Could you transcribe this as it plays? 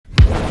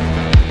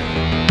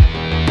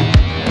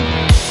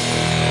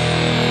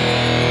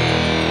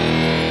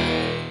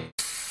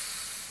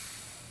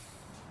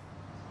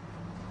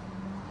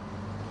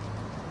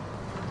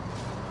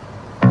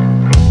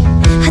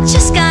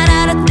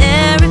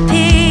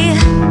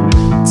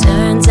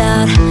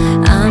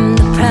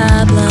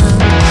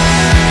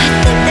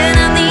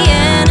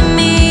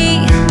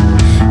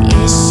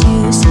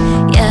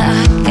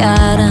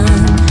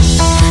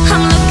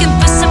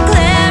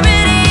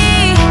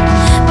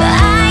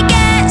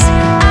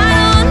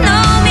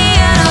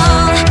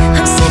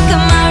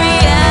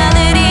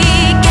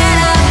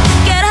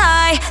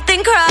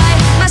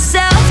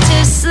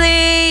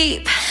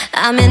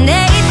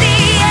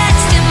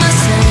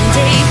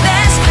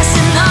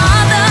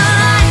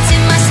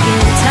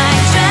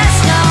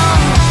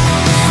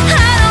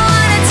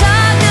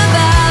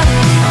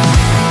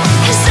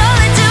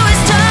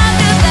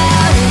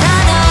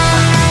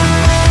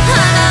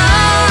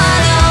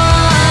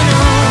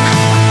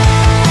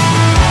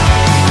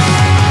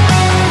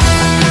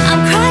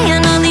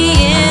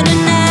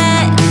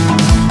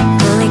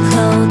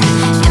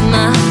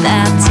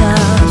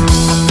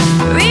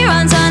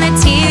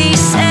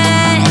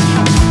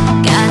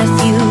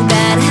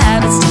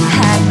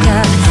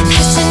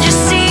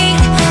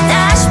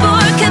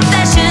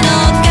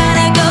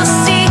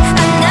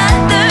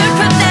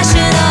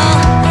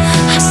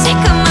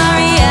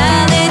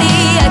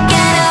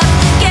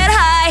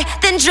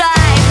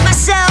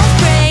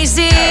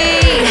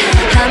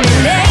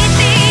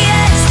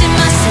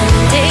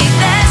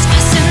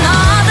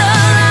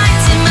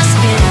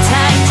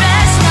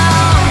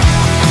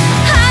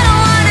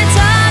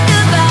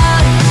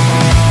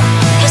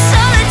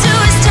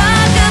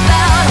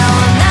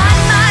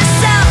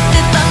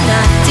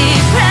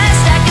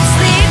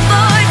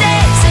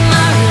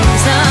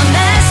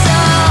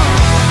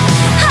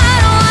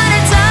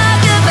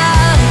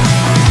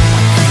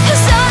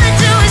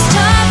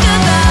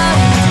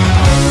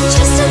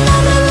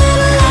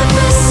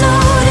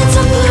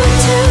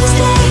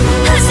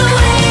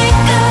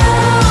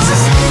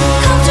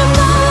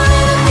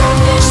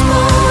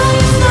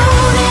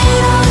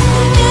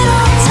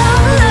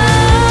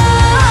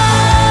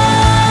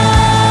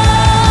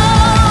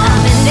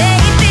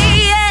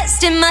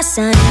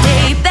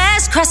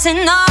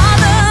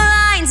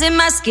veins in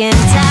my skin,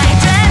 tight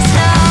dress.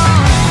 No,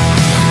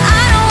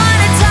 I don't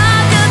wanna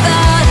talk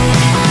about it,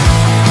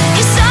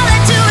 'cause all I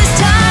do is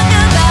talk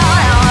about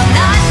how I'm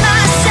not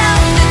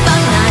myself. If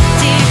I'm not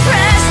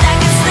depressed, I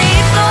can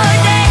sleep for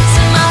days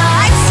and my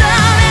life's a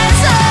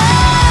mess.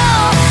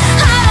 Oh,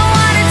 I don't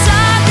wanna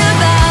talk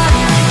about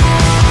it,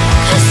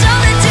 'cause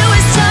all I do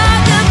is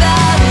talk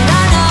about it.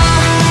 I know,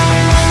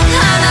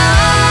 I know,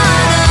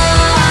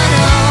 I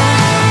know,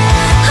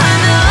 I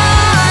know,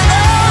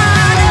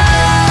 I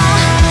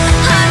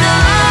know,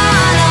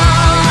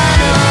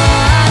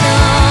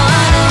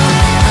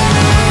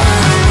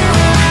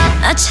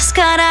 I just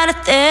got out of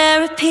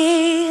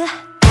therapy.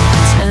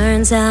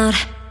 Turns out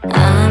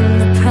I'm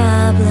the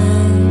problem.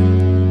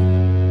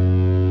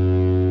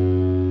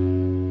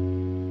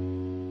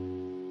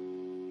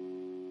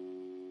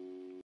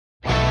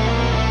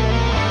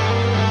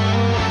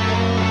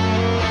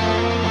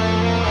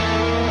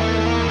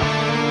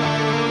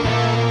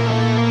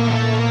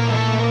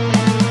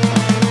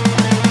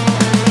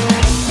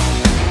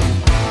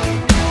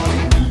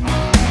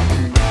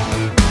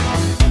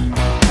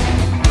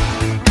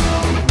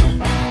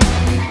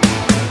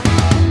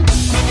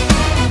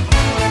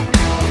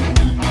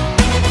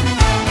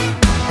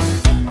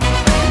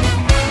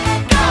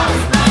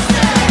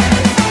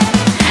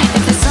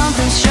 If there's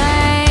something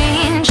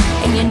strange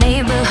in your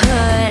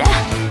neighborhood,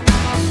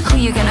 who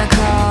you gonna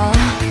call?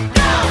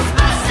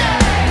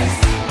 Ghostbusters!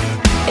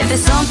 If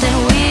there's something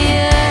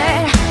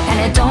weird and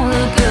it don't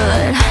look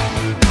good,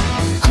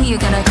 who you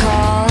gonna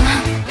call?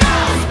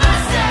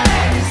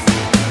 Ghostbusters!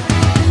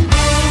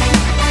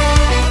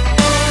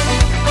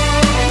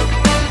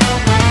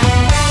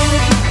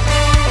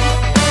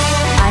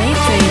 I ain't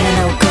afraid of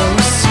no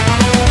ghosts.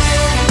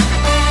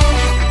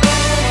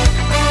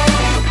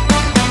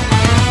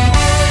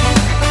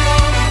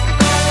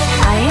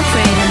 I ain't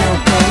afraid of no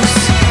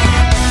ghosts.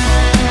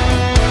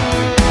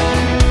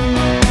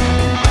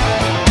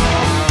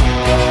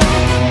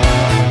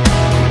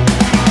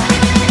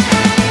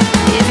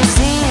 If you're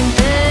seeing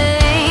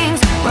things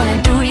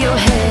running through your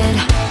head,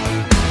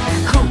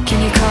 who can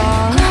you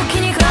call? Who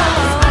can you call?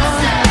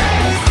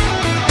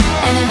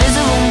 An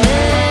invisible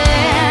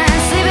man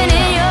sleeping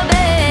in your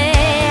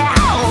bed.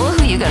 Oh,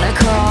 who you gonna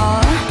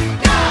call?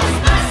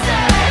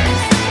 Ghostbusters!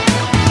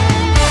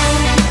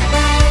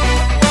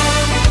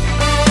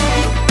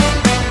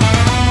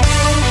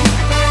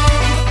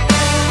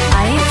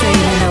 I ain't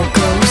afraid of no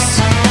ghosts.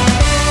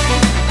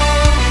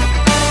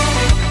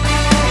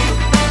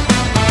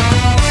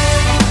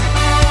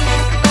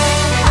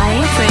 I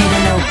ain't afraid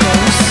of no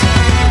ghosts.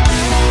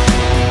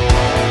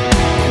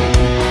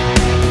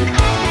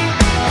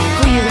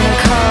 Who you gonna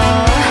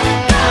call?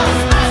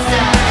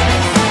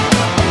 Ghostbusters!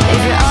 If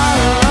you're all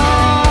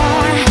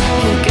alone,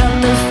 pick up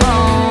the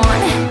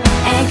phone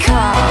and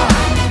call.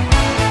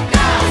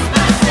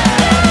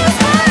 Ghostbusters!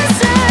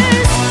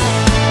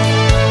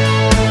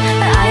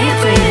 I ain't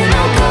afraid of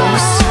no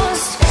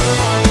ghosts.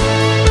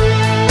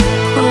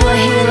 Ooh, I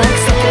hear like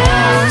some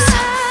bells.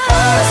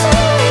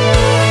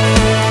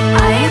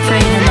 I ain't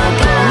afraid of no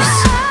ghosts.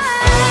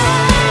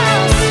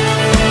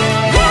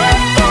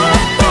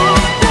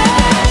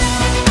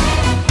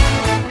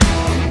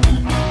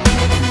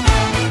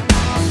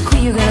 Who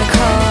you gonna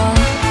call?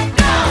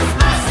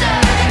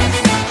 Ghostbusters!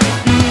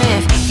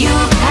 If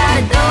you've had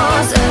a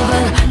dose of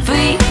a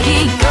freaky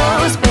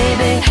ghost,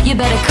 baby, you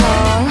better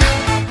call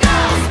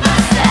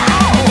Ghostbusters!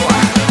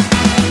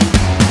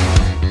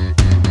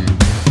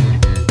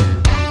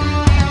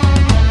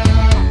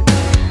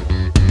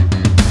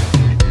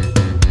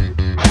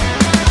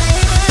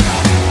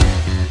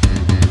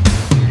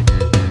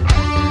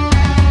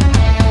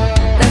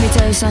 Let me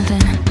tell you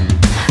something.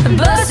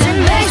 Bustin'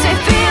 makes me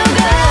feel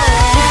good.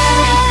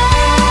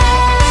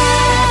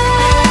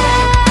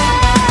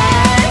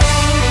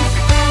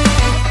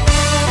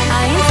 I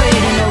ain't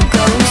afraid of no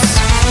ghosts.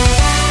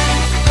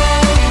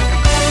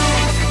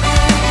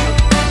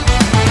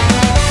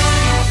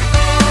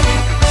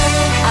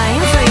 I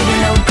ain't afraid of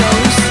no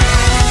ghosts.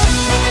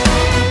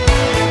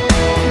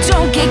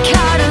 Don't get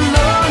caught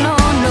alone, no,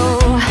 no.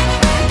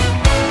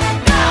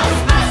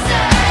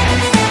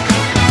 Ghostbusters!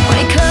 When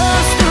it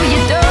comes through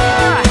your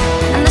door,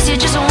 unless you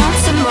just want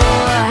some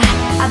more,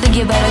 I think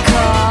you better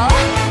call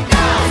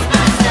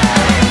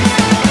Ghostbusters!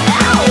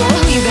 Ow, who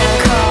you gonna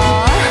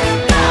call?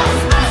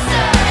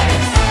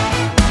 Ghostbusters!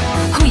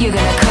 Who you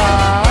gonna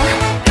call?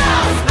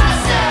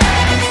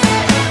 Ghostbusters!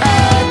 I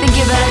think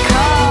you better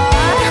call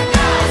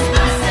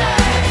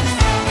Ghostbusters!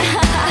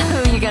 Who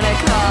you gonna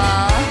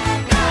call?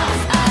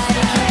 I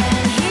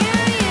can hear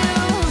you.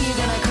 Who you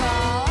gonna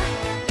call?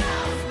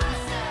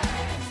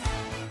 Ghostbusters!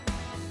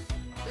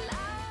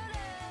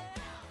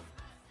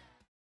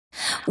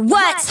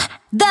 What's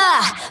the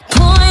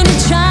point of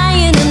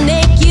trying to